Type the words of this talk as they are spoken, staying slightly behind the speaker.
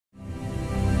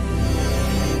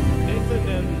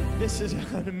This is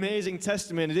an amazing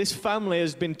testimony. This family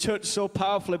has been touched so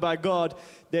powerfully by God.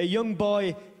 Their young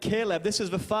boy, Caleb, this is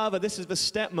the father, this is the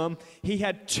stepmom. He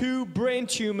had 2 brain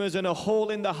tumors and a hole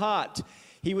in the heart.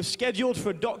 He was scheduled for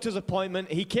a doctor's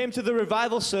appointment. He came to the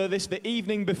revival service the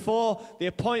evening before the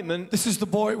appointment. This is the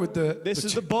boy with the... This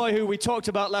is the boy who we talked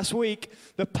about last week.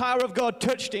 The power of God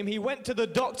touched him. He went to the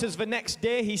doctors the next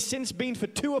day. He's since been for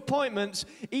 2 appointments.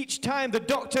 Each time the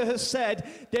doctor has said,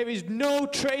 there is no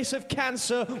trace of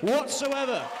cancer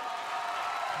whatsoever.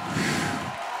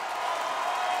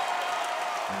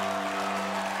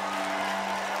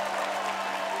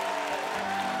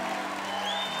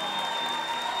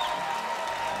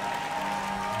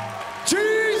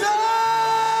 Jesus!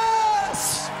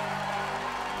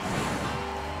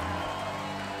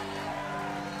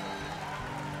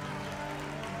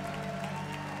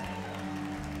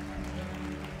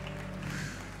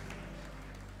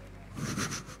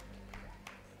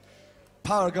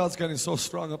 Power of God's getting so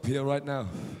strong up here right now.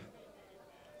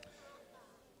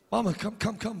 Mama, come,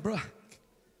 bruh.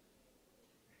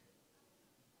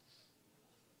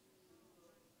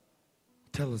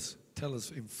 Tell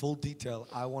us in full detail.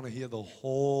 I want to hear the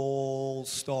whole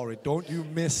story. Don't you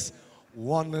miss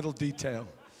one little detail.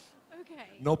 Okay.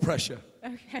 No pressure.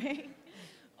 Okay.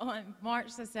 On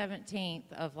March the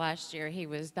 17th of last year, he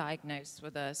was diagnosed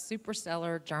with a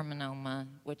supercellular germinoma,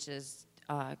 which is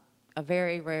a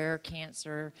very rare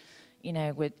cancer. You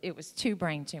know, it was 2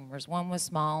 brain tumors. One was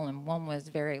small and one was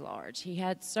very large. He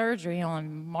had surgery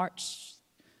on March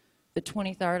the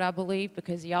 23rd, I believe,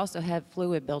 because he also had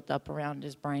fluid built up around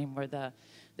his brain where the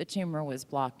tumor was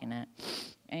blocking it.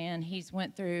 And he's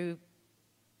went through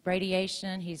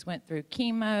radiation, he's went through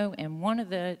chemo, and one of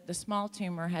the small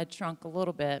tumor had shrunk a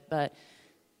little bit, but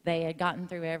they had gotten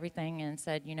through everything and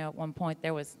said, you know, at one point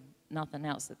there was nothing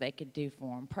else that they could do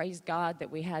for him. Praise God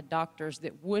that we had doctors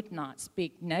that would not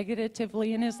speak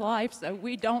negatively in his life, so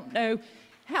we don't know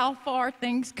how far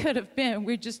things could have been.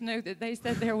 We just know that they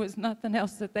said there was nothing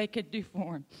else that they could do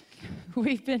for him.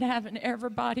 We've been having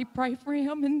everybody pray for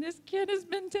him, and this kid has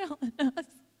been telling us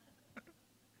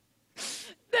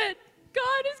that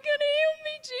God is going to heal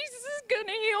me. Jesus is going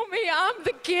to heal me. I'm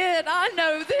the kid. I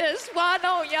know this. Why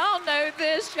don't y'all know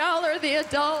this? Y'all are the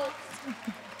adults.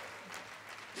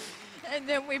 And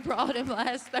then we brought him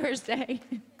last Thursday.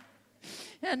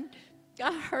 And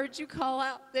I heard you call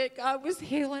out that God was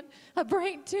healing a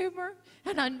brain tumor,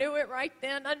 and I knew it right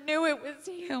then. I knew it was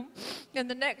him. And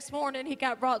the next morning, he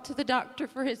got brought to the doctor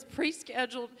for his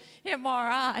pre-scheduled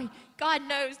MRI. God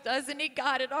knows, doesn't he?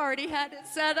 God had already had it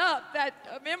set up.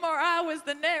 That MRI was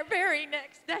the very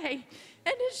next day,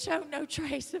 and it showed no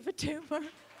trace of a tumor.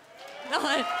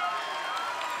 None.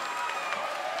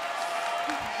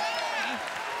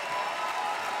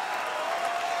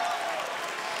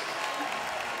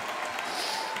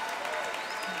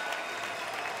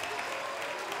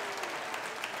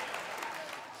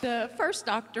 The first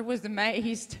doctor was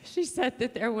amazed. She said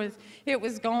that it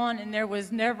was gone and there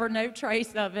was never no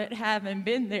trace of it having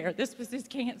been there. This was his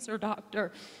cancer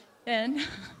doctor. And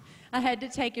I had to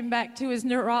take him back to his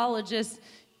neurologist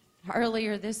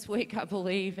earlier this week, I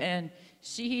believe. And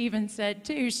she even said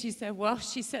too, she said, well,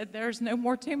 she said, there's no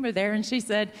more tumor there. And she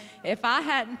said, if I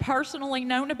hadn't personally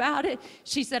known about it,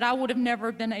 she said, I would have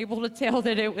never been able to tell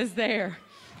that it was there.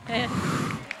 And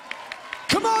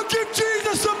come on, give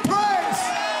Jesus some praise.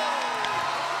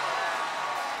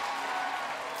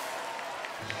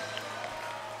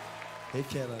 Hey,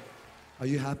 Caleb, are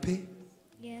you happy?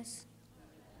 Yes.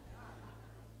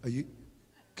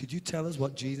 Could you tell us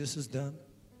what Jesus has done?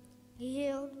 He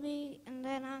healed me, and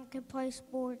then I can play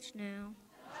sports now.